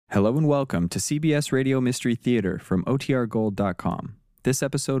Hello and welcome to CBS Radio Mystery Theater from OTRGold.com. This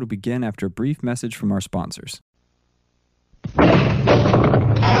episode will begin after a brief message from our sponsors.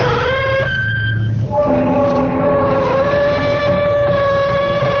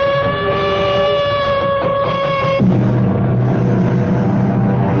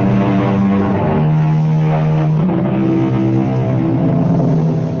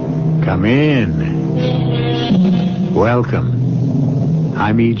 Come in. Welcome.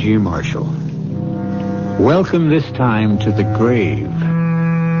 I'm E.G. Marshall. Welcome this time to the grave.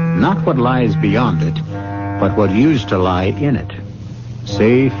 Not what lies beyond it, but what used to lie in it.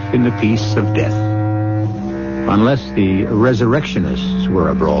 Safe in the peace of death. Unless the resurrectionists were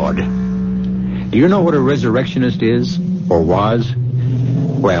abroad. Do you know what a resurrectionist is, or was?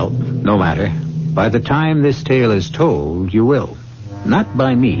 Well, no matter. By the time this tale is told, you will. Not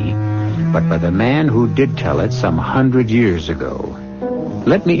by me, but by the man who did tell it some 100 years ago.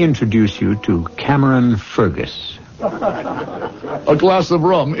 Let me introduce you to Cameron Fergus. A glass of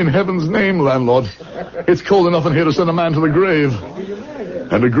rum, in heaven's name, landlord. It's cold enough in here to send a man to the grave.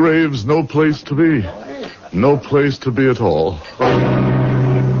 And a grave's no place to be. No place to be at all.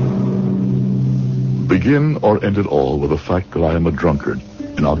 Begin or end it all with the fact that I am a drunkard,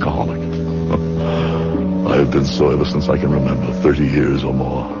 an alcoholic. I have been so ever since I can remember, 30 years or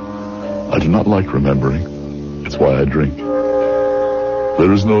more. I do not like remembering. It's why I drink.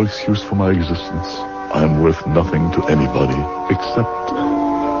 There is no excuse for my existence. I am worth nothing to anybody except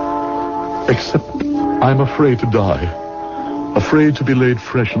I'm afraid to die. Afraid to be laid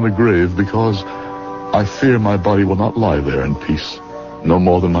fresh in the grave because I fear my body will not lie there in peace, no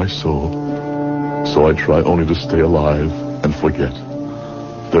more than my soul. So I try only to stay alive and forget.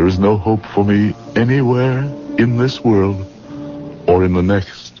 There is no hope for me anywhere in this world or in the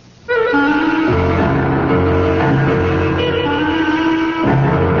next.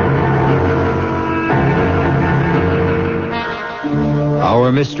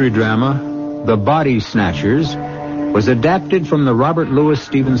 Our mystery drama, The Body Snatchers, was adapted from the Robert Louis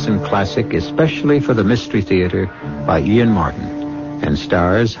Stevenson classic especially for the Mystery Theater by Ian Martin and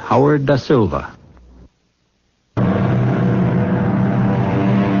stars Howard Da Silva.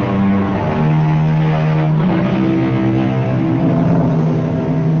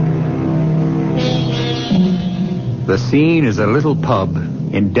 The scene is a little pub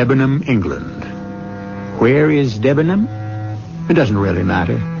in Debenham, England. Where is Debenham? It doesn't really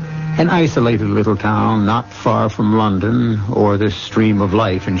matter. An isolated little town not far from London or the stream of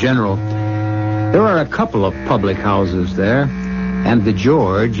life in general. There are a couple of public houses there, and the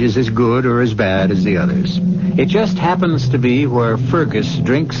George is as good or as bad as the others. It just happens to be where Fergus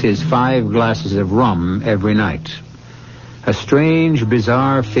drinks his 5 glasses of rum every night. A strange,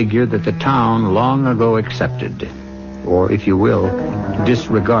 bizarre figure that the town long ago accepted, or, if you will,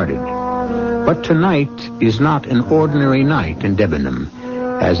 disregarded. But tonight is not an ordinary night in Debenham,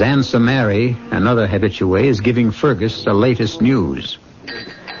 as Ansa Mary, another habitué, is giving Fergus the latest news.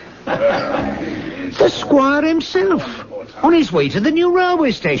 The squire himself, on his way to the new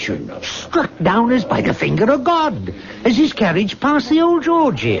railway station, struck down as by the finger of God, as his carriage passed the old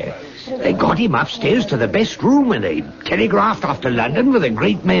George here. They got him upstairs to the best room, and they telegraphed off to London with a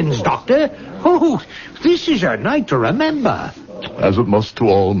great men's doctor. Oh, this is a night to remember. As it must to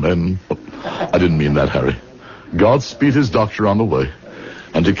all men. I didn't mean that, Harry. God speed his doctor on the way,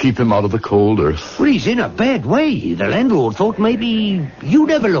 and to keep him out of the cold earth. Well, he's in a bad way. The landlord thought maybe you'd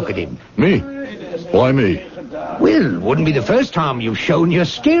ever look at him. Me? Why me? Well, wouldn't be the first time you've shown your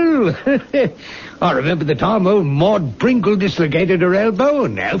skill. I remember the time old Maud Brinkle dislocated her elbow,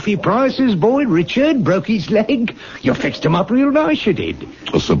 and Alfie Price's boy, Richard, broke his leg. You fixed him up real nice, you did.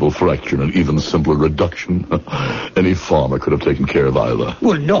 A simple fracture, an even simpler reduction. Any farmer could have taken care of either.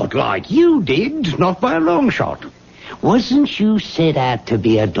 Well, not like you did. Not by a long shot. Wasn't you set out to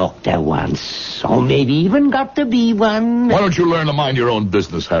be a doctor once? Or maybe even got to be one? Why don't you learn to mind your own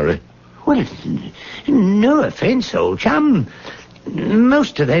business, Harry? Well, no offense, old chum.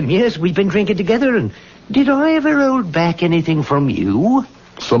 Most of them years we've been drinking together, and did I ever hold back anything from you?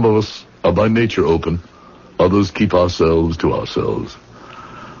 Some of us are by nature open. Others keep ourselves to ourselves.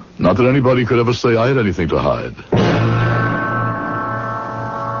 Not that anybody could ever say I had anything to hide.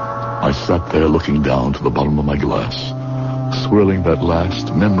 I sat there looking down to the bottom of my glass, swirling that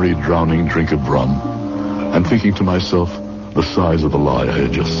last memory-drowning drink of rum, and thinking to myself the size of the lie I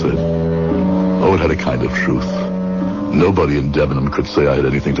had just said. Oh, it had a kind of truth. Nobody in Debenham could say I had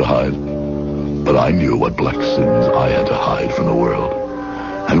anything to hide. But I knew what black sins I had to hide from the world.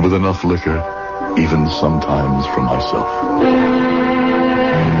 And with enough liquor, even sometimes from myself.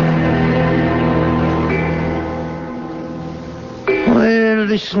 Well,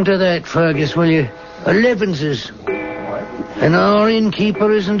 listen to that, Fergus, will you? 11's. And our innkeeper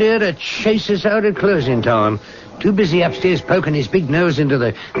isn't here to chase us out at closing time. Too busy upstairs poking his big nose into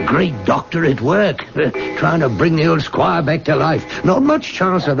the great doctor at work, trying to bring the old squire back to life. Not much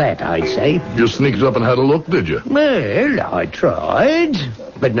chance of that, I'd say. You sneaked up and had a look, did you? Well, I tried,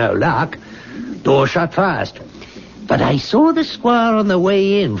 but no luck. Door shut fast. But I saw the squire on the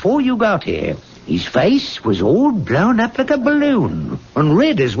way in before you got here. His face was all blown up like a balloon, and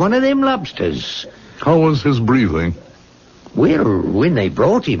red as one of them lobsters. How was his breathing? Well, when they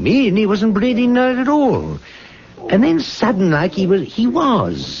brought him in, he wasn't bleeding out at all. And then sudden like he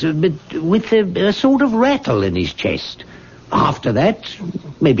was, but with a sort of rattle in his chest. After that,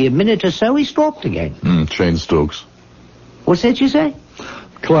 maybe a minute or so, he stopped again. Cheyne-Stokes. What's that you say?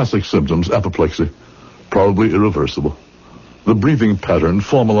 Classic symptoms, apoplexy. Probably irreversible. The breathing pattern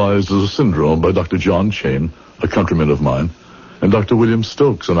formalized as a syndrome by Dr. John Cheyne, a countryman of mine, and Dr. William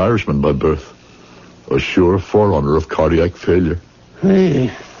Stokes, an Irishman by birth. A sure forerunner of cardiac failure.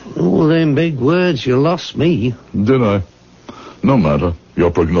 Hey, all them big words, you lost me. Did I? No matter.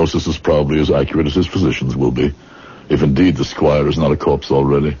 Your prognosis is probably as accurate as his physicians will be. If indeed the squire is not a corpse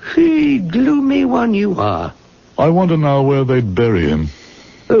already. Hey, gloomy one you are. I wonder now where they'd bury him.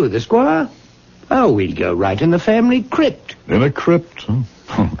 Who, the squire? Oh, we'd go right in the family crypt. In a crypt?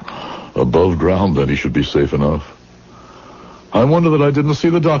 Above ground, then he should be safe enough. I wonder that I didn't see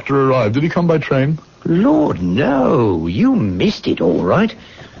the doctor arrive. Did he come by train? Lord, no. You missed it all right.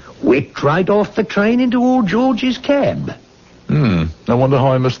 Whipped right off the train into old George's cab. I wonder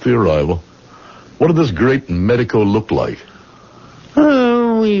how I missed the arrival. What did this great medico look like?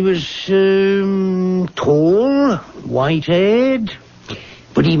 Oh, he was, tall, white-haired,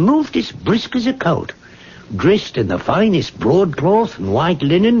 but he moved as brisk as a colt. Dressed in the finest broadcloth and white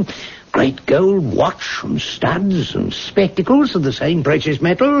linen, great gold watch and studs and spectacles of the same precious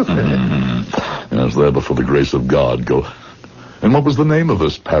metal. Yes, there before the grace of God go. And what was the name of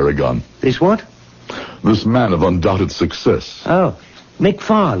this paragon? This what? This man of undoubted success. Oh,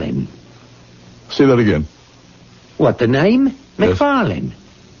 McFarlane. Say that again. What, the name? Yes. McFarlane.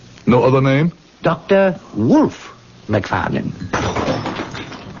 No other name? Dr. Wolfe McFarlane.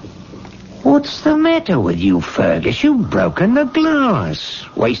 What's the matter with you, Fergus? You've broken the glass.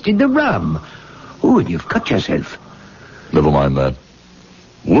 Wasted the rum. Oh, and you've cut yourself. Never mind that.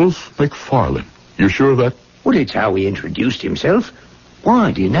 Wolfe McFarlane. You sure of that? Well, it's how he introduced himself.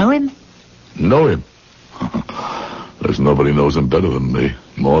 Why, do you know him? Know him? There's nobody knows him better than me.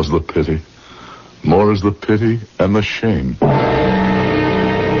 More's the pity. More is the pity and the shame.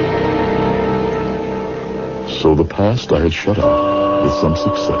 So the past I had shut out with some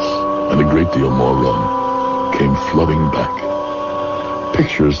success and a great deal more rum came flooding back.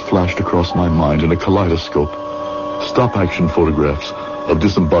 Pictures flashed across my mind in a kaleidoscope. Stop-action photographs of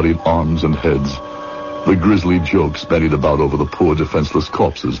disembodied arms and heads. The grisly jokes bandied about over the poor defenseless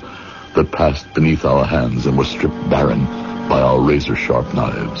corpses that passed beneath our hands and were stripped barren by our razor-sharp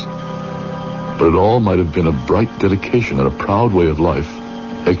knives. But it all might have been a bright dedication and a proud way of life,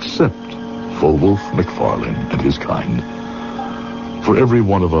 except for Wolfe McFarlane and his kind. For every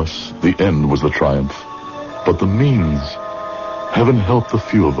one of us, the end was the triumph. But the means, heaven help the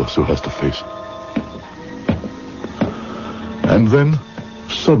few of us who has to face it. And then,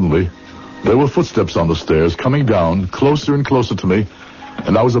 suddenly, there were footsteps on the stairs coming down, closer and closer to me,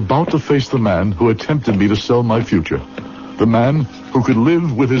 and I was about to face the man who had tempted me to sell my future. The man who could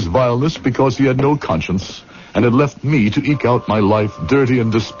live with his vileness because he had no conscience and had left me to eke out my life dirty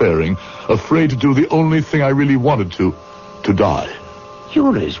and despairing, afraid to do the only thing I really wanted to die.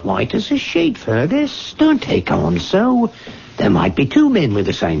 You're as white as a sheet, Fergus. Don't take on so. There might be two men with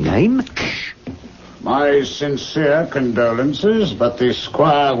the same name. My sincere condolences, but the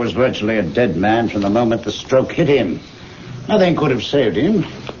squire was virtually a dead man from the moment the stroke hit him. Nothing could have saved him.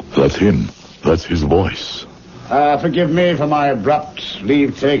 That's him. That's his voice. Forgive me for my abrupt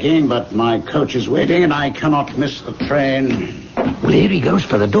leave-taking, but my coach is waiting and I cannot miss the train. Well, here he goes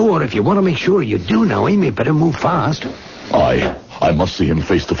for the door. If you want to make sure you do know him, you better move fast. I must see him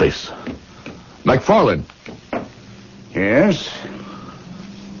face to face. McFarlane. Yes?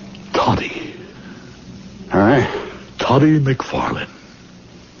 Toddy. Huh? Toddy McFarlane.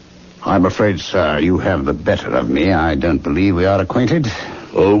 I'm afraid, sir, you have the better of me. I don't believe we are acquainted.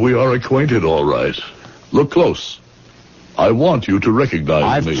 Oh, we are acquainted, all right. Look close. I want you to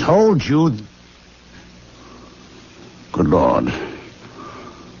recognize me. I've told you... Good Lord.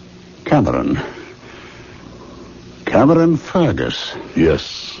 Cameron Fergus.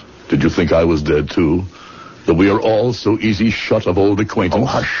 Yes. Did you think I was dead, too? That we are all so easy shut of old acquaintance? Oh,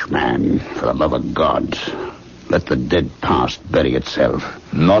 hush, man. For the love of God. let the dead past bury itself.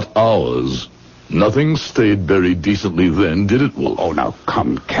 Not ours. Nothing stayed buried decently then, did it, Wolf? Oh, now,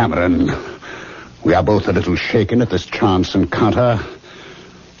 come, Cameron. We are both a little shaken at this chance encounter.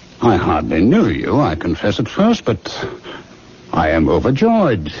 I hardly knew you, I confess at first, but I am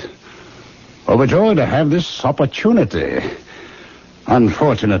overjoyed. Overjoyed to have this opportunity.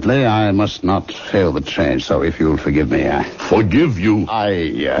 Unfortunately, I must not fail the train, so if you'll forgive me, Forgive you?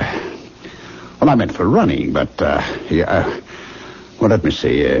 Well, I meant for running, but, well, let me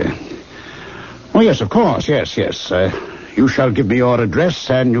see. Oh, yes, of course, yes. You shall give me your address,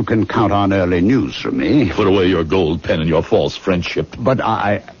 and you can count on early news from me. Put away your gold pen and your false friendship. But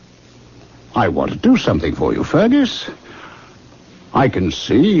I want to do something for you, Fergus. I can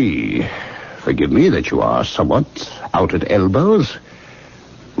see, forgive me, that you are somewhat out at elbows.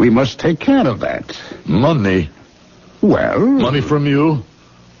 We must take care of that. Money? Well... Money from you?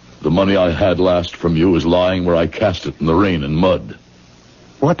 The money I had last from you is lying where I cast it in the rain and mud.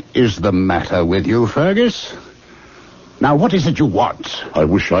 What is the matter with you, Fergus? Now, what is it you want? I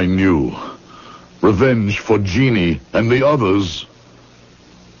wish I knew. Revenge for Jeannie and the others.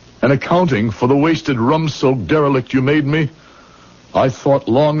 An accounting for the wasted rum-soaked derelict you made me. I thought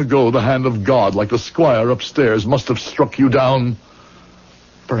long ago the hand of God, like the squire upstairs, must have struck you down.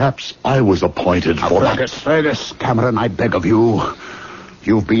 Perhaps I was appointed for that. Fergus, Cameron, I beg of you.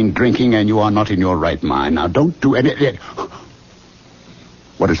 You've been drinking and you are not in your right mind. Now, don't do anything.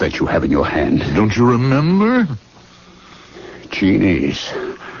 What is that you have in your hand? Don't you remember? Jeannie's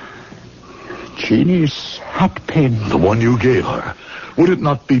hat pin. The one you gave her. Would it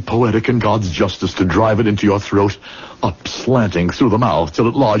not be poetic in God's justice to drive it into your throat, up slanting through the mouth till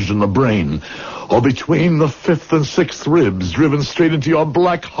it lodged in the brain, or between the fifth and sixth ribs, driven straight into your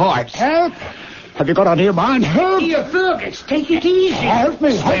black heart? Help! Have you got out of your mind? Help! Here, Fergus, take it easy. Help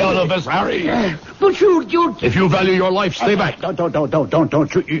me! Stay out of this, Harry. But you... If you value your life, stay back.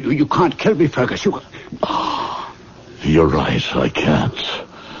 Don't. You can't kill me, Fergus. You're right, I can't.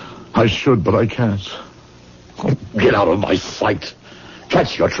 I should, but I can't. Get out of my sight.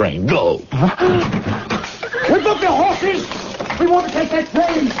 Catch your train, go. Whip up your horses! We want to take that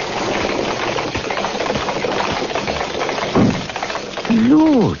train!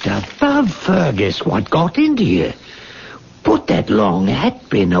 Lord above, Fergus, what got into you? Put that long hat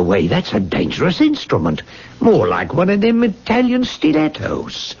pin away. That's a dangerous instrument. More like one of them Italian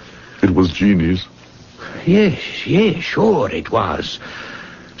stilettos. It was Jeannie's. Yes, sure it was.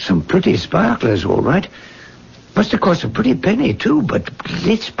 Some pretty sparklers, all right. Must have cost a pretty penny, too, but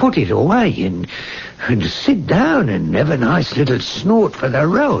let's put it away and sit down and have a nice little snort for the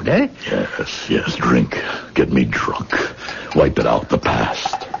road, eh? Yes, drink. Get me drunk. Wipe it out, the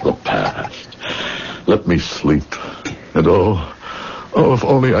past. Let me sleep. And if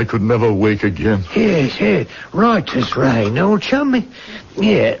only I could never wake again. Yes, right as rain, old chummy.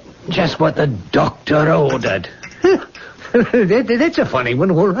 Yeah, just what the doctor ordered. That's a funny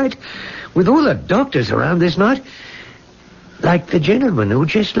one, all right. With all the doctors around this night, like the gentleman who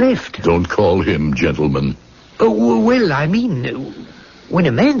just left. Don't call him gentleman. Oh, well, I mean, when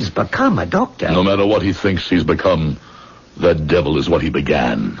a man's become a doctor... No matter what he thinks he's become, that devil is what he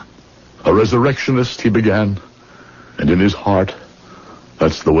began. A resurrectionist he began, and in his heart,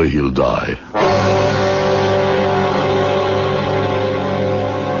 that's the way he'll die.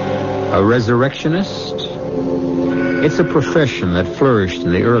 A resurrectionist? It's a profession that flourished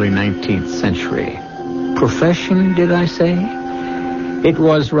in the early 19th century. Profession, did I say? It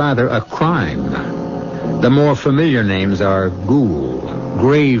was rather a crime. The more familiar names are ghoul,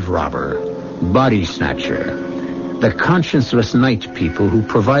 grave robber, body snatcher, the conscienceless night people who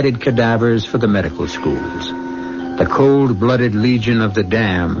provided cadavers for the medical schools, the cold-blooded legion of the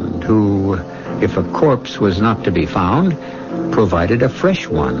damned who, if a corpse was not to be found, provided a fresh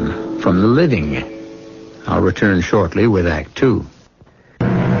one from the living. I'll return shortly with Act 2.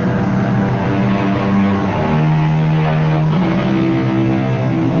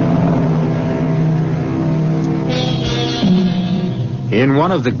 In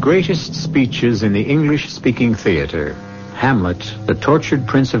one of the greatest speeches in the English-speaking theater, Hamlet, the tortured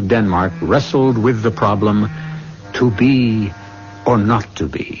Prince of Denmark, wrestled with the problem, to be or not to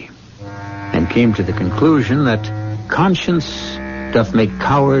be, and came to the conclusion that conscience doth make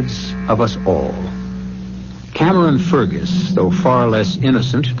cowards of us all. Cameron Fergus, though far less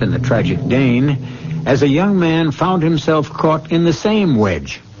innocent than the tragic Dane, as a young man found himself caught in the same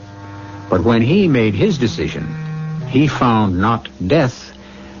wedge. But when he made his decision, he found not death,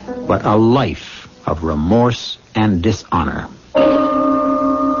 but a life of remorse and dishonor.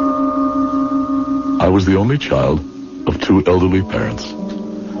 I was the only child of two elderly parents.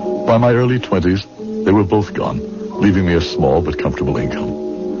 By my early 20s, They were both gone, leaving me a small but comfortable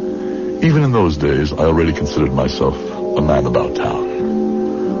income. Even in those days, I already considered myself a man about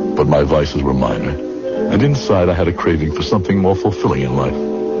town. But my vices were minor, and inside I had a craving for something more fulfilling in life.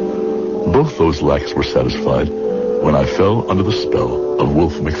 Both those lacks were satisfied when I fell under the spell of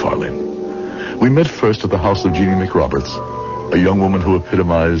Wolfe McFarlane. We met first at the house of Jeannie McRoberts, a young woman who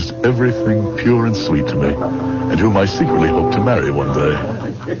epitomized everything pure and sweet to me, and whom I secretly hoped to marry one day.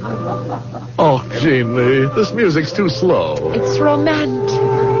 Oh, Jeannie, this music's too slow. It's romantic.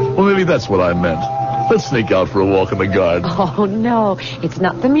 Well, maybe that's what I meant. Let's sneak out for a walk in the garden. Oh, no. It's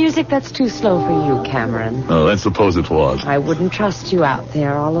not the music that's too slow for you, Cameron. Oh, then suppose it was. I wouldn't trust you out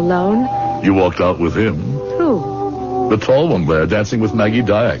there all alone. You walked out with him. Who? The tall one there, dancing with Maggie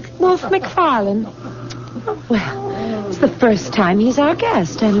Dyack. Wolfe McFarlane. Well, it's the first time he's our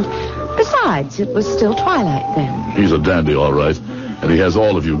guest, and besides, it was still twilight then. He's a dandy, all right. And he has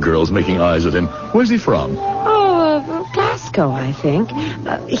all of you girls making eyes at him. Where's he from? Glasgow, I think.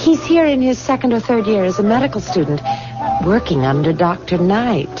 He's here in his second or third year as a medical student, working under Dr.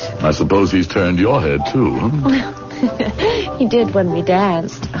 Knight. I suppose he's turned your head, too, huh? He did when we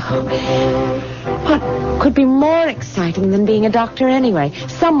danced. What could be more exciting than being a doctor anyway?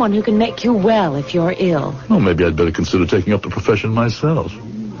 Someone who can make you well if you're ill. Well, maybe I'd better consider taking up the profession myself,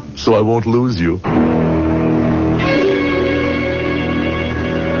 so I won't lose you.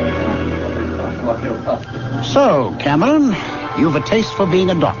 So, Cameron, you've a taste for being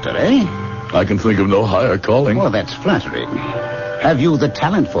a doctor, eh? I can think of no higher calling. Well, that's flattering. Have you the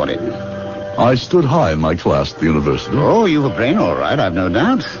talent for it? I stood high in my class at the university. Oh, you've a brain, all right, I've no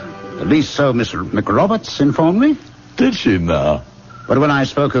doubt. At least so Mr. McRoberts informed me. Did she now? But when I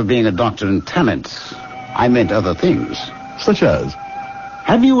spoke of being a doctor in talent, I meant other things. Such as?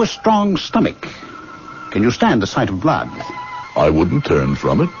 Have you a strong stomach? Can you stand the sight of blood? I wouldn't turn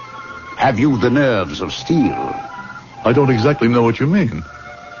from it. Have you the nerves of steel? I don't exactly know what you mean.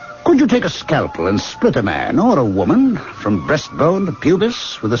 Could you take a scalpel and split a man or a woman from breastbone to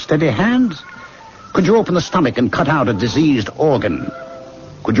pubis with a steady hand? Could you open the stomach and cut out a diseased organ?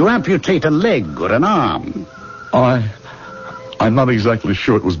 Could you amputate a leg or an arm? I'm not exactly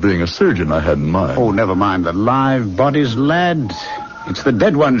sure it was being a surgeon I had in mind. Oh, never mind the live bodies, lad. It's the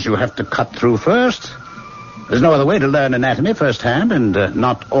dead ones you have to cut through first. There's no other way to learn anatomy firsthand, and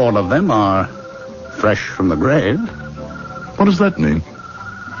not all of them are fresh from the grave. What does that mean?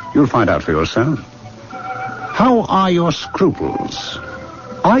 You'll find out for yourself. How are your scruples?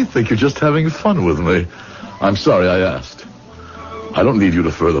 I think you're just having fun with me. I'm sorry I asked. I don't need you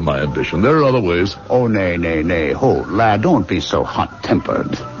to further my ambition. There are other ways. Oh, nay. Hold, lad, don't be so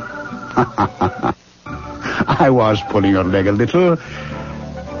hot-tempered. I was pulling your leg a little,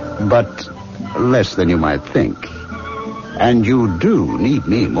 but less than you might think. And you do need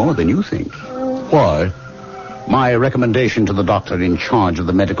me more than you think. Why? My recommendation to the doctor in charge of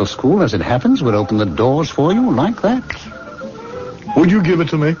the medical school, as it happens, would open the doors for you like that. Would you give it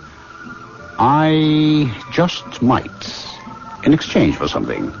to me? I just might. In exchange for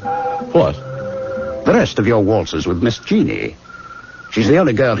something. What? The rest of your waltzes with Miss Jeannie. She's the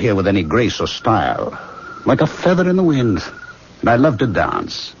only girl here with any grace or style. Like a feather in the wind. And I love to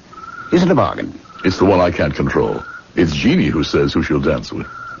dance. Is it a bargain? It's the one I can't control. It's Jeannie who says who she'll dance with.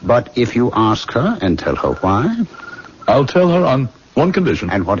 But if you ask her and tell her why? I'll tell her on one condition.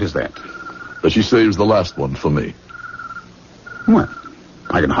 And what is that? That she saves the last one for me. Well,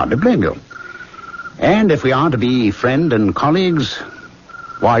 I can hardly blame you. And if we are to be friend and colleagues,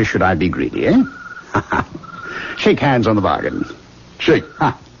 why should I be greedy, eh? Shake hands on the bargain. Shake.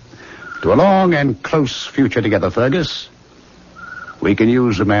 To a long and close future together, Fergus. We can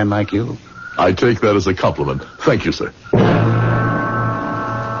use a man like you. I take that as a compliment. Thank you, sir.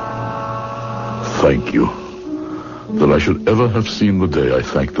 Thank you. That I should ever have seen the day I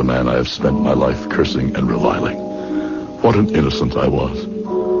thanked the man I have spent my life cursing and reviling. What an innocent I was.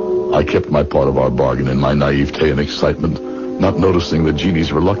 I kept my part of our bargain in my naivete and excitement, not noticing that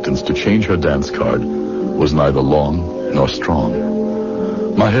Jeannie's reluctance to change her dance card was neither long nor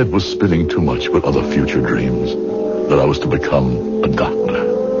strong. My head was spinning too much with other future dreams, that I was to become a doctor.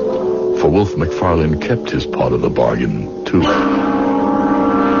 For Wolfe McFarlane kept his part of the bargain, too.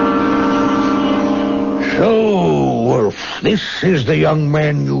 So, Wolfe, this is the young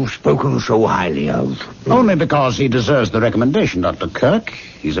man you've spoken so highly of. Only because he deserves the recommendation, Dr. Kirk.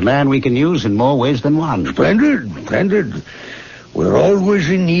 He's a man we can use in more ways than one. Splendid. We're always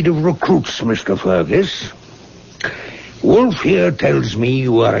in need of recruits, Mr. Fergus. Wolfe here tells me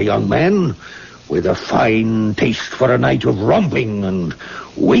you are a young man with a fine taste for a night of romping, and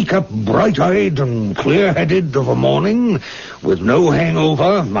wake up bright-eyed and clear-headed of a morning with no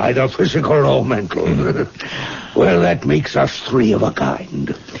hangover, either physical or mental. Well, that makes us three of a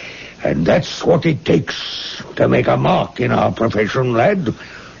kind. And that's what it takes to make a mark in our profession, lad.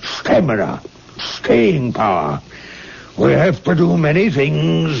 Stamina, staying power. We have to do many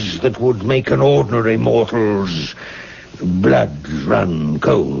things that would make an ordinary mortal's blood run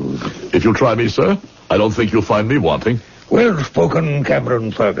cold. If you'll try me, sir, I don't think you'll find me wanting. Well spoken,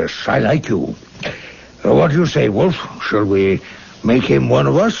 Cameron Fergus. I like you. What do you say, Wolf? Shall we make him one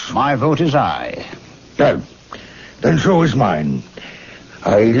of us? My vote is aye. Well, then so is mine.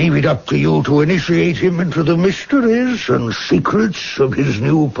 I leave it up to you to initiate him into the mysteries and secrets of his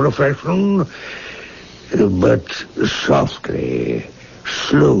new profession. But softly,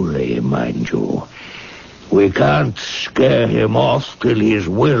 slowly, mind you. We can't scare him off till he's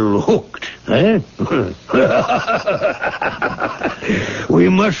well hooked, eh? We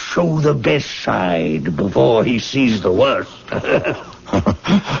must show the best side before he sees the worst.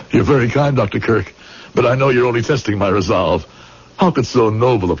 You're very kind, Dr. Kirk, but I know you're only testing my resolve. How could so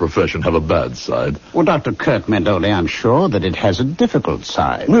noble a profession have a bad side? Well, Dr. Kirk meant only, I'm sure, that it has a difficult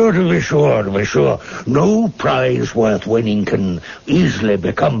side. No, to be sure. No prize worth winning can easily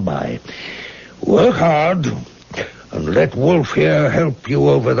be come by. Work hard, and let Wolf here help you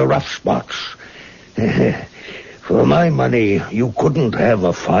over the rough spots. For my money, you couldn't have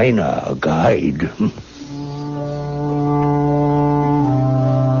a finer guide.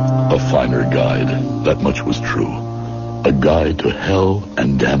 A finer guide, that much was true. A guide to hell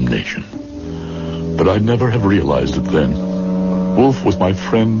and damnation. But I'd never have realized it then. Wolf was my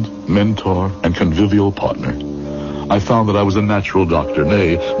friend, mentor, and convivial partner. I found that I was a natural doctor,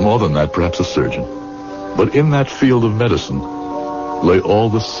 nay, more than that, perhaps a surgeon. But in that field of medicine lay all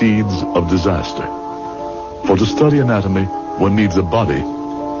the seeds of disaster. For to study anatomy, one needs a body,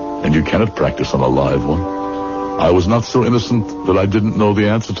 and you cannot practice on a live one. I was not so innocent that I didn't know the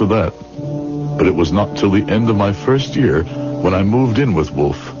answer to that. But it was not till the end of my first year, when I moved in with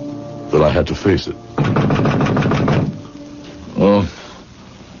Wolf, that I had to face it.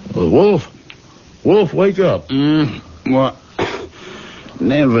 Wolf, wake up. What?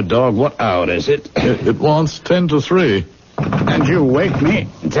 Name of a dog, what hour is it? It wants 10 to 3. And you wake me?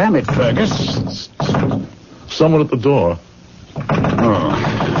 Damn it, Fergus. Someone at the door.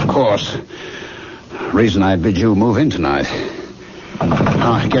 Oh, of course. Reason I bid you move in tonight.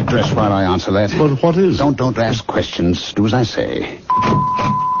 Now, get dressed while I answer that. But what is... Don't ask questions. Do as I say.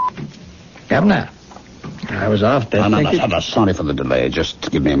 Governor, I was after No, sorry for the delay. Just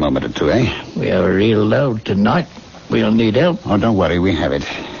give me a moment or two, eh? We are real low tonight. We'll need help. Oh, don't worry. We have it.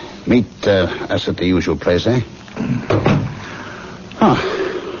 Meet us at the usual place, eh?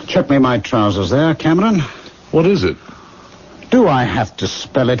 Check me my trousers there, Cameron. What is it? Do I have to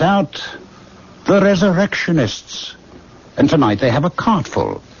spell it out? The Resurrectionists. And tonight they have a cart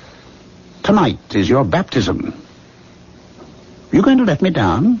full. Tonight is your baptism. You going to let me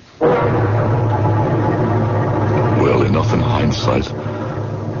down? Well, enough in hindsight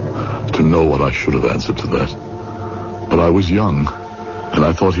to know what I should have answered to that. But I was young, and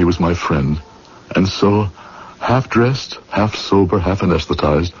I thought he was my friend. And so, half-dressed, half-sober,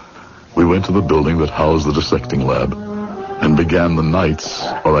 half-anesthetized, we went to the building that housed the dissecting lab and began the nights,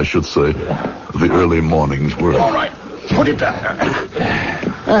 or I should say, the early mornings work. All right. Put it down.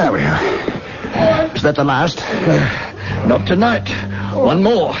 There we are. Is that the last? Not tonight. One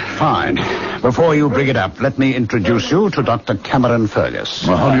more. Fine. Before you bring it up, let me introduce you to Dr. Cameron Fergus.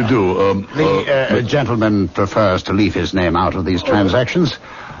 Well, how do you do? The gentleman prefers to leave his name out of these transactions.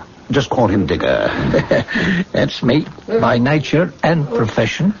 Just call him Digger. That's me, by nature and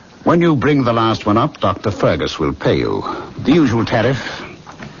profession. When you bring the last one up, Dr. Fergus will pay you. The usual tariff.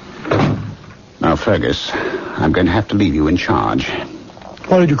 Now, Fergus, I'm going to have to leave you in charge.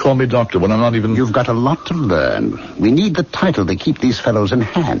 Why did you call me doctor when I'm not even... You've got a lot to learn. We need the title to keep these fellows in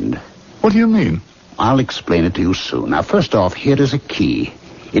hand. What do you mean? I'll explain it to you soon. Now, first off, here is a key.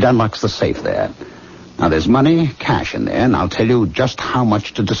 It unlocks the safe there. Now, there's money, cash in there, and I'll tell you just how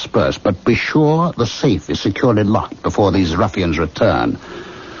much to disperse. But be sure the safe is securely locked before these ruffians return.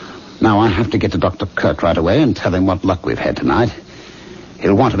 Now, I have to get to Dr. Kirk right away and tell him what luck we've had tonight.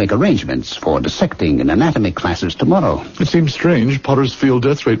 He'll want to make arrangements for dissecting in anatomy classes tomorrow. It seems strange Potter's field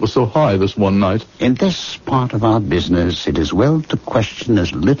death rate was so high this one night. In this part of our business, it is well to question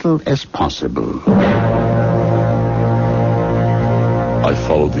as little as possible. I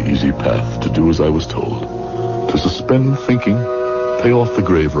followed the easy path to do as I was told. To suspend thinking, pay off the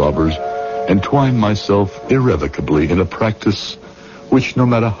grave robbers, entwine myself irrevocably in a practice which, no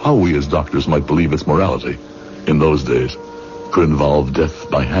matter how we as doctors might believe its morality, in those days, could involve death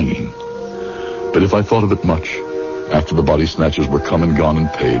by hanging. But if I thought of it much, after the body snatchers were come and gone and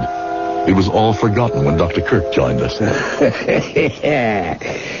paid, it was all forgotten when Dr. Kirk joined us.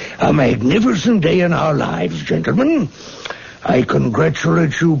 A magnificent day in our lives, gentlemen. I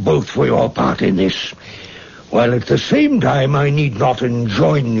congratulate you both for your part in this, while at the same time I need not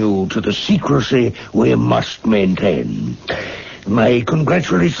enjoin you to the secrecy we must maintain. My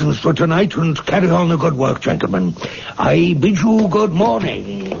congratulations for tonight, and carry on the good work, gentlemen. I bid you good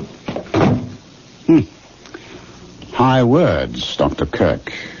morning. High words, Dr.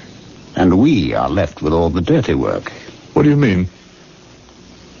 Kirk. And we are left with all the dirty work. What do you mean?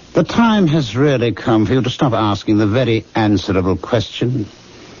 The time has really come for you to stop asking the very answerable question.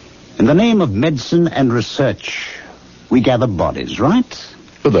 In the name of medicine and research, we gather bodies, right?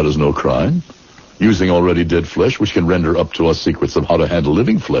 But that is no crime. Using already dead flesh, which can render up to us secrets of how to handle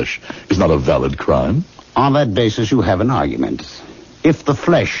living flesh, is not a valid crime. On that basis, you have an argument. If the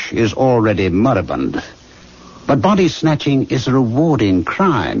flesh is already moribund. But body snatching is a rewarding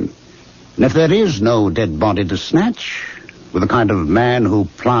crime. And if there is no dead body to snatch, with the kind of man who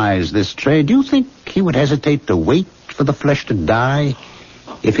plies this trade, do you think he would hesitate to wait for the flesh to die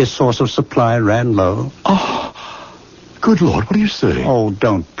if his source of supply ran low? Oh, good Lord, what are you saying? Oh,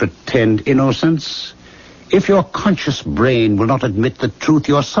 don't pretend innocence. If your conscious brain will not admit the truth,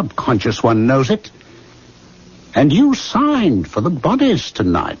 your subconscious one knows it. And you signed for the bodies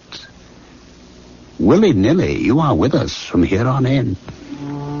tonight. Willy-nilly, you are with us from here on in.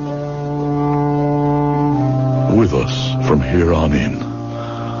 With us from here on in.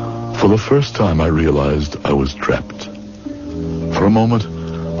 For the first time, I realized I was trapped. For a moment,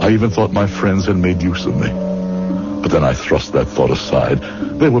 I even thought my friends had made use of me. But then I thrust that thought aside.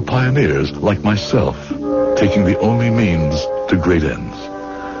 They were pioneers, like myself, taking the only means to great ends.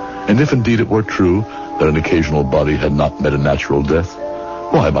 And if indeed it were true that an occasional body had not met a natural death,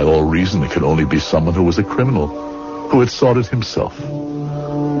 why, by all reason, it could only be someone who was a criminal, who had sought it himself.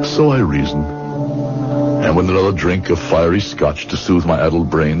 So I reasoned. And with another drink of fiery scotch to soothe my addled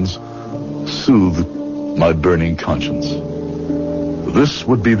brains, soothed my burning conscience. This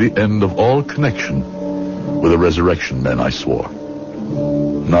would be the end of all connection with the resurrection men, I swore,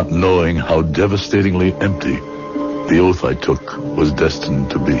 not knowing how devastatingly empty the oath I took was destined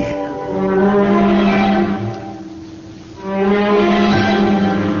to be.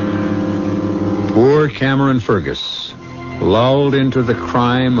 Poor Cameron Fergus, lulled into the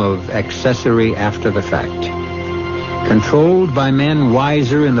crime of accessory after the fact, controlled by men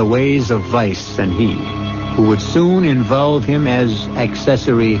wiser in the ways of vice than he, who would soon involve him as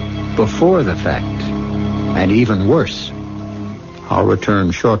accessory before the fact, and even worse. I'll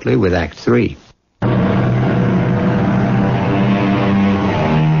return shortly with Act 3.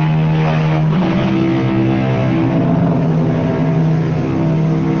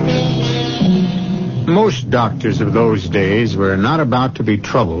 Most doctors of those days were not about to be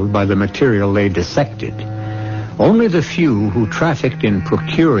troubled by the material they dissected. Only the few who trafficked in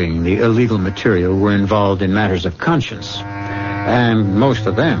procuring the illegal material were involved in matters of conscience. And most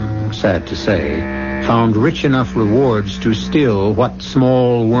of them, sad to say, found rich enough rewards to still what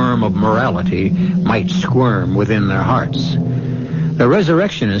small worm of morality might squirm within their hearts. The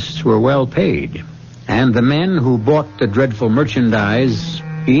resurrectionists were well paid, and the men who bought the dreadful merchandise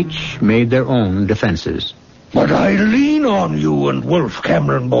each made their own defenses. But I lean on you and Wolf,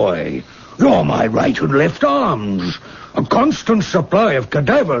 Cameron boy. You're my right and left arms. A constant supply of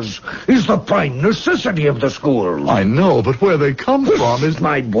cadavers is the prime necessity of the school. I know, but where they come from is...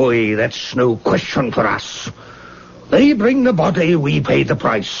 My boy, that's no question for us. They bring the body, we pay the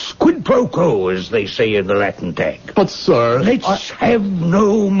price. Quid pro quo, as they say in the Latin tag. But, sir... Let's have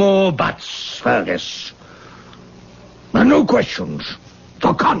no more buts, Fergus. And no questions.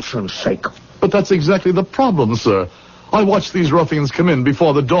 For conscience sake. But that's exactly the problem, sir. I watch these ruffians come in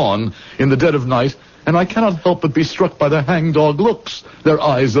before the dawn, in the dead of night, and I cannot help but be struck by their hangdog looks, their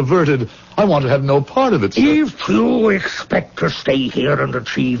eyes averted. I want to have no part of it, sir. If you expect to stay here and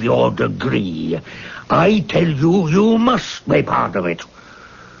achieve your degree, I tell you, you must be part of it.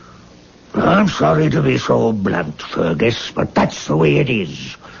 I'm sorry to be so blunt, Fergus, but that's the way it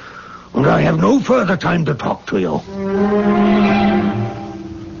is. And I have no further time to talk to you.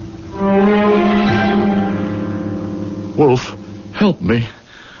 Wolf, help me.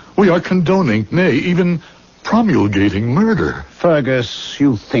 We are condoning, nay, even promulgating murder. Fergus,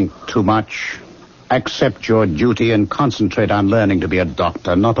 you think too much. Accept your duty and concentrate on learning to be a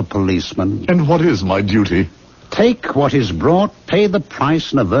doctor, not a policeman. And what is my duty? Take what is brought, pay the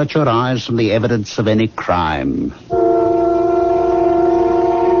price, and avert your eyes from the evidence of any crime.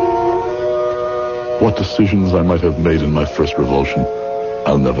 What decisions I might have made in my first revulsion,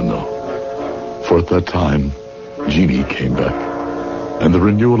 I'll never know. For at that time, Jeannie came back, and the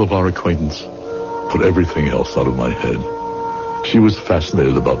renewal of our acquaintance put everything else out of my head. She was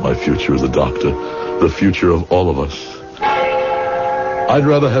fascinated about my future as a doctor, the future of all of us. I'd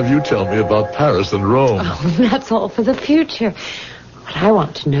rather have you tell me about Paris and Rome. Oh, that's all for the future. What I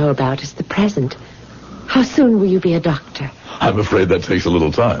want to know about is the present. How soon will you be a doctor? I'm afraid that takes a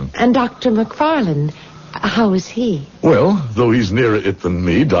little time. And Dr. McFarlane, how is he? Well, though he's nearer it than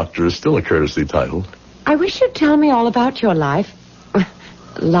me, doctor is still a courtesy title. I wish you'd tell me all about your lives,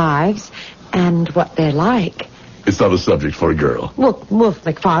 and what they're like. It's not a subject for a girl. Well, Wolf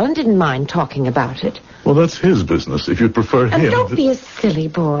McFarlane didn't mind talking about it. Well, that's his business. If you'd prefer him... And don't be a silly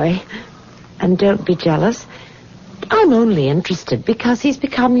boy. And don't be jealous. I'm only interested because he's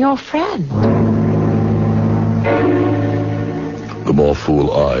become your friend. The more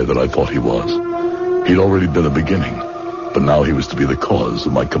fool I that I thought he was. He'd already been a beginning, but now he was to be the cause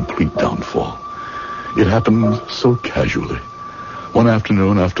of my complete downfall. It happened so casually. One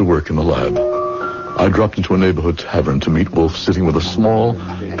afternoon after work in the lab, I dropped into a neighborhood tavern to meet Wolf sitting with a small,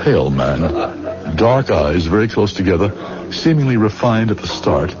 pale man, dark eyes very close together, seemingly refined at the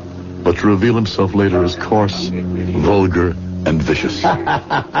start, but to reveal himself later as coarse, vulgar, and vicious.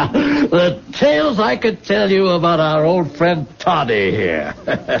 The tales I could tell you about our old friend Toddy here.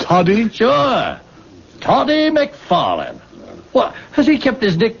 Toddy? Sure. Toddy McFarlane. What, has he kept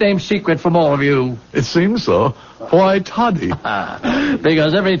his nickname secret from all of you? It seems so. Why Toddy?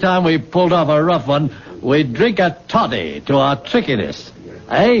 Because every time we pulled off a rough one, we'd drink a toddy to our trickiness.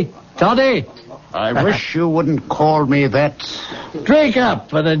 Eh, Toddy? I wish you wouldn't call me that. Drink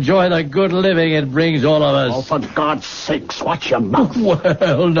up and enjoy the good living it brings all of us. Oh, for God's sakes, watch your mouth.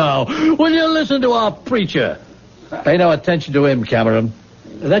 Well, now, will you listen to our preacher? Pay no attention to him, Cameron.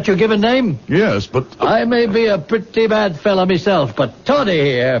 Is that your given name? Yes, but... I may be a pretty bad fella myself, but Toddy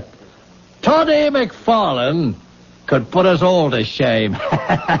here, Toddy McFarlane, could put us all to shame.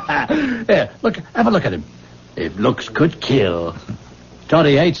 Here, look, have a look at him. If looks could kill.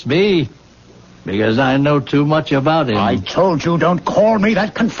 Toddy hates me because I know too much about him. I told you don't call me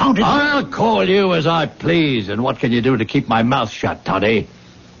that confounded... I'll call you as I please, and what can you do to keep my mouth shut, Toddy?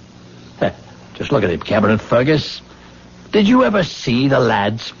 Just look at him, Cameron Fergus. Did you ever see the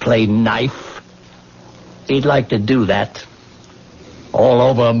lads play knife? He'd like to do that. All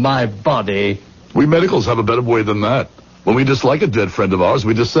over my body. We medicals have a better way than that. When we dislike a dead friend of ours,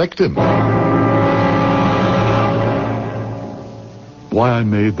 we dissect him. Why I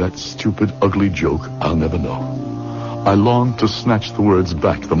made that stupid, ugly joke, I'll never know. I longed to snatch the words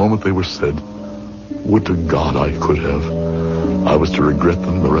back the moment they were said. Would to God I could have. I was to regret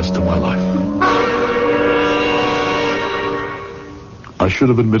them the rest of my life. I should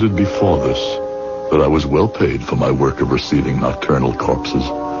have admitted before this that I was well paid for my work of receiving nocturnal corpses.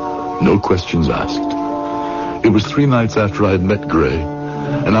 No questions asked. It was 3 nights after I had met Gray,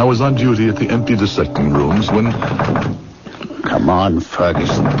 and I was on duty at the empty dissecting rooms when... Come on, Fergus,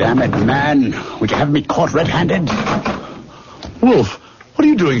 damn it, man. Would you have me caught red-handed? Wolf, what are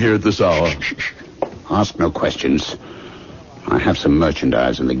you doing here at this hour? Shh. Ask no questions. I have some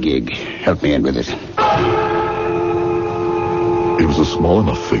merchandise in the gig. Help me in with it. It was a small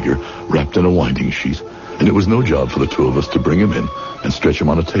enough figure wrapped in a winding sheet, and it was no job for the two of us to bring him in and stretch him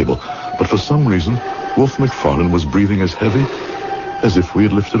on a table. But for some reason, Wolf McFarlane was breathing as heavy as if we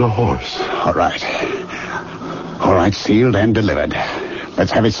had lifted a horse. All right, sealed and delivered.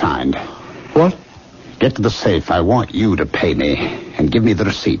 Let's have it signed. What? Get to the safe. I want you to pay me and give me the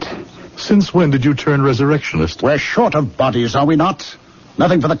receipt. Since when did you turn resurrectionist? We're short of bodies, are we not?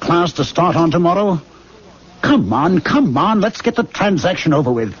 Nothing for the class to start on tomorrow? Come on. Let's get the transaction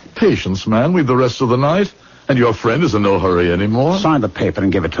over with. Patience, man. We've the rest of the night. And your friend is in no hurry anymore. Sign the paper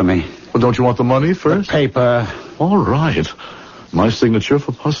and give it to me. Well, don't you want the money first? The paper. All right. My signature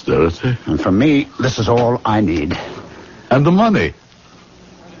for posterity. And for me, this is all I need. And the money?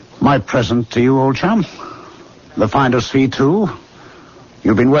 My present to you, old chum. The finder's fee, too.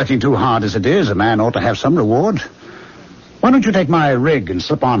 You've been working too hard as it is. A man ought to have some reward. Why don't you take my rig and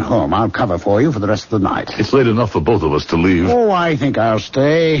slip on home? I'll cover for you for the rest of the night. It's late enough for both of us to leave. Oh, I think I'll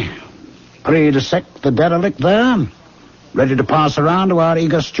stay. Pre-dissect the derelict there. Ready to pass around to our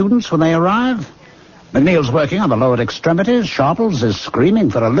eager students when they arrive. McNeil's working on the lower extremities. Sharples is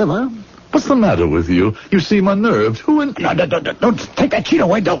screaming for a liver. What's the matter with you? You seem unnerved. Who in... No, don't take that sheet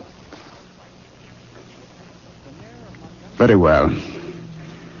away, don't. Very well.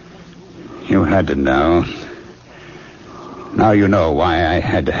 You had to know. Now you know why I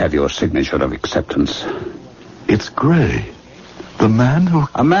had to have your signature of acceptance. It's Gray. The man who...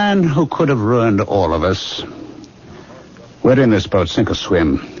 A man who could have ruined all of us. We're in this boat, sink or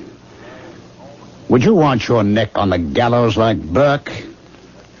swim. Would you want your neck on the gallows like Burke?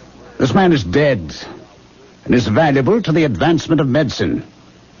 This man is dead and is valuable to the advancement of medicine.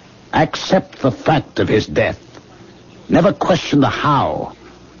 Accept the fact of his death. Never question the how.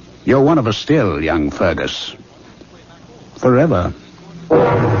 You're one of us still, young Fergus. Forever.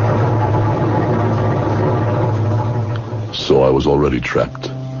 So I was already trapped.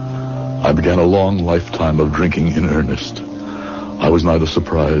 I began a long lifetime of drinking in earnest. I was neither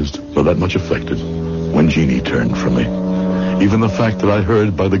surprised nor that much affected when Jeannie turned from me. Even the fact that I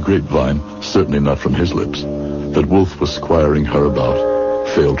heard by the grapevine, certainly not from his lips, that Wolfe was squiring her about,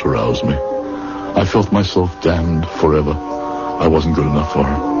 failed to rouse me. I felt myself damned forever. I wasn't good enough for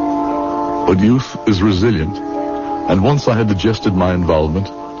her. But youth is resilient, and once I had digested my involvement,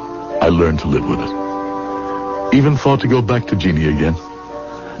 I learned to live with it. Even thought to go back to Jeannie again.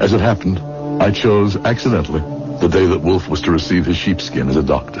 As it happened, I chose, accidentally, the day that Wolfe was to receive his sheepskin as a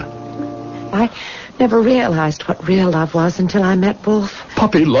doctor. I never realized what real love was until I met Wolfe.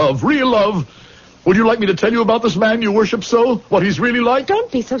 Puppy love, real love. Would you like me to tell you about this man you worship so? What he's really like?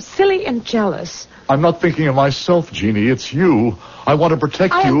 Don't be so silly and jealous. I'm not thinking of myself, Jeannie. It's you. I want to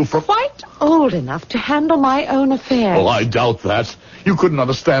protect you from... I'm quite old enough to handle my own affairs. Oh, I doubt that. You couldn't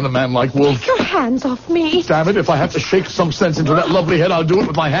understand a man like Wolfe. Take your hands off me. Damn it, if I have to shake some sense into that lovely head, I'll do it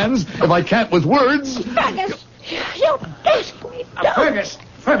with my hands. If I can't with words... Fergus, you asked me.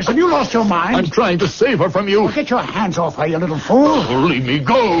 Ferguson, you lost your mind. I'm trying to save her from you. Well, get your hands off her, you little fool. Oh, leave me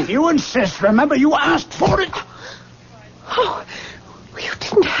go. If you insist, remember you asked for it. Oh, you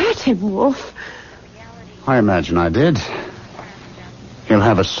didn't hurt him, Wolfe. I imagine I did. He'll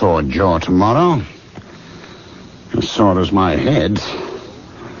have a sore jaw tomorrow. As sore as my head.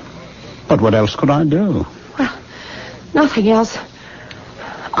 But what else could I do? Well, nothing else.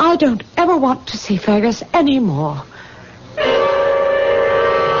 I don't ever want to see Fergus anymore.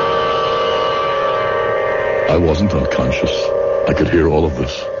 I wasn't unconscious. I could hear all of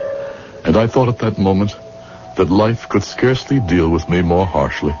this. And I thought at that moment that life could scarcely deal with me more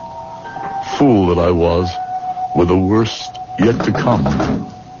harshly. Fool that I was, with the worst yet to come.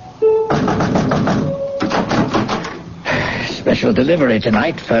 Special delivery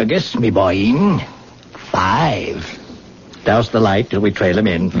tonight, Fergus, me boy. 5. Douse the light till we trail him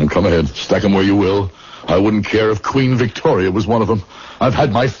in. Come ahead. Stack them where you will. I wouldn't care if Queen Victoria was one of them. I've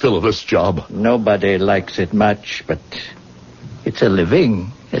had my fill of this job. Nobody likes it much, but it's a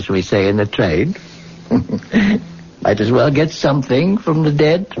living, as we say in the trade. Might as well get something from the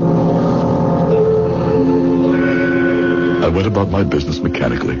dead. I went about my business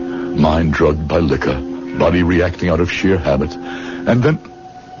mechanically, mind drugged by liquor, body reacting out of sheer habit. And then...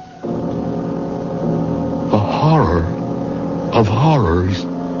 the horror of horrors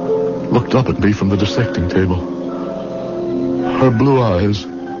looked up at me from the dissecting table. Her blue eyes,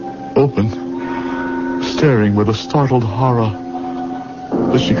 open, staring with a startled horror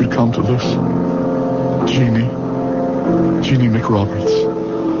that she could come to this. Jeannie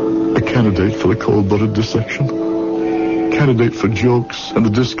McRoberts, a candidate for the cold-blooded dissection, candidate for jokes and the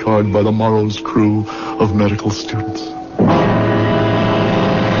discard by the morrow's crew of medical students.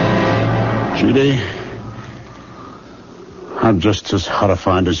 Jeannie, I'm just as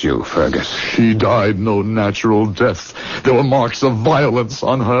horrified as you, Fergus. She died no natural death. There were marks of violence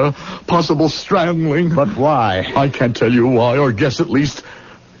on her, possible strangling. But why? I can't tell you why, or guess at least.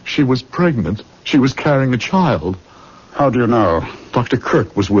 She was pregnant. She was carrying a child. How do you know? Dr.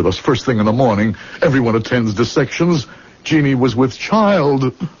 Kirk was with us first thing in the morning. Everyone attends dissections. Jeannie was with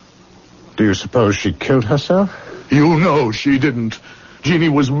child. Do you suppose she killed herself? You know she didn't. Jeannie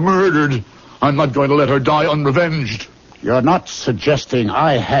was murdered. I'm not going to let her die unrevenged. You're not suggesting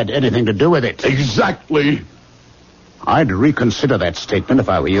I had anything to do with it. Exactly. I'd reconsider that statement if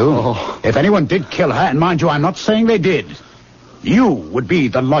I were you. Oh. If anyone did kill her, and mind you, I'm not saying they did, you would be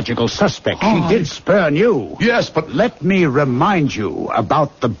the logical suspect. She did spurn you. Yes, but... Let me remind you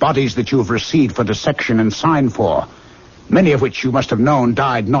about the bodies that you've received for dissection and signed for. Many of which you must have known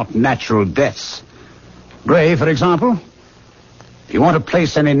died not natural deaths. Gray, for example. If you want to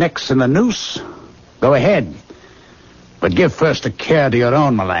place any necks in the noose, go ahead. But give first a care to your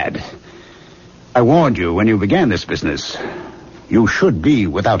own, my lad. I warned you when you began this business. You should be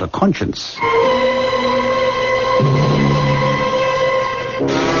without a conscience.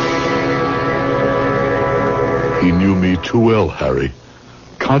 He knew me too well, Harry.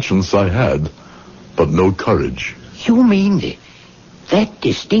 Conscience I had, but no courage. You mean that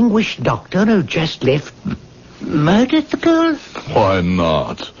distinguished doctor who just left murdered the girl? Why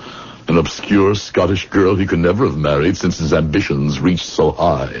not? An obscure Scottish girl he could never have married since his ambitions reached so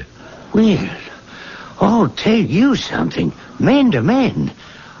high. Well, I'll tell you something, man to man.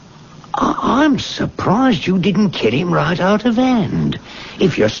 I'm surprised you didn't kill him right out of hand.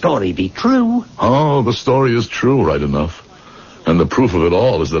 If your story be true. Oh, the story is true, right enough. And the proof of it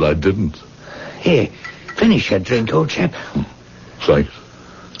all is that I didn't. Here, finish your drink, old chap. Thanks.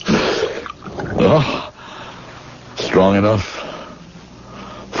 Oh, strong enough.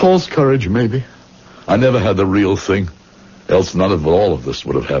 False courage, maybe. I never had the real thing. Else none of all of this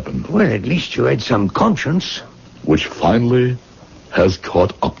would have happened. Well, at least you had some conscience. Which finally has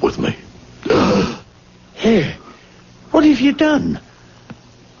caught up with me. Here, what have you done?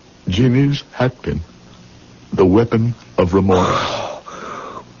 Jeannie's hatpin. The weapon of remorse.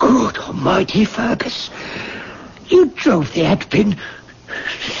 Oh, good almighty, Fergus. You drove the hatpin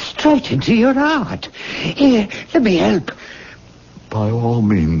straight into your heart. Here, let me help. By all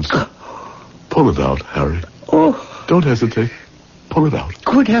means. Pull it out, Harry. Oh. Don't hesitate. Pull it out.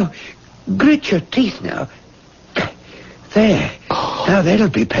 Good, now, grit your teeth now. There. Now that'll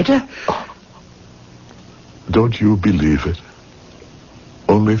be better. Don't you believe it?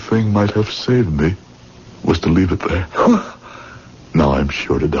 Only thing might have saved me was to leave it there. Now I'm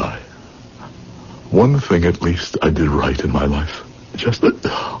sure to die. One thing at least I did right in my life. Just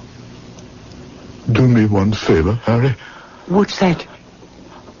do me one favor, Harry. What's that?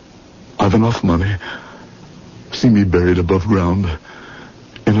 I've enough money. See me buried above ground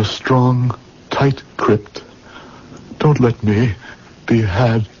in a strong, tight crypt. Don't let me be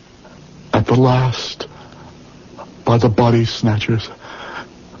had at the last by the body snatchers.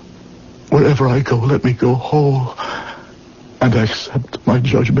 Wherever I go, let me go whole and accept my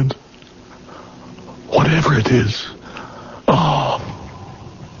judgment. Whatever it is. Oh.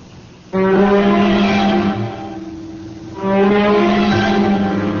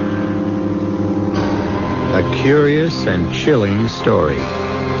 A curious and chilling story,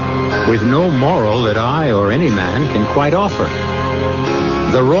 with no moral that I or any man can quite offer.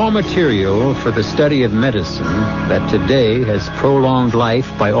 The raw material for the study of medicine that today has prolonged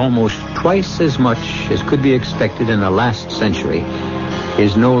life by almost twice as much as could be expected in the last century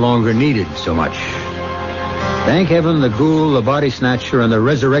is no longer needed so much. Thank heaven the ghoul, the body snatcher, and the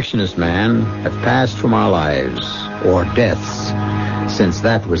resurrectionist man have passed from our lives, or deaths, since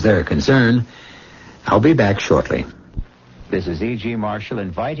that was their concern. I'll be back shortly. This is E.G. Marshall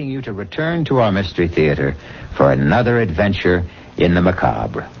inviting you to return to our Mystery Theater for another adventure in the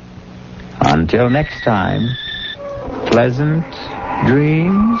macabre. Until next time, pleasant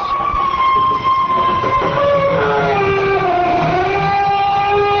dreams.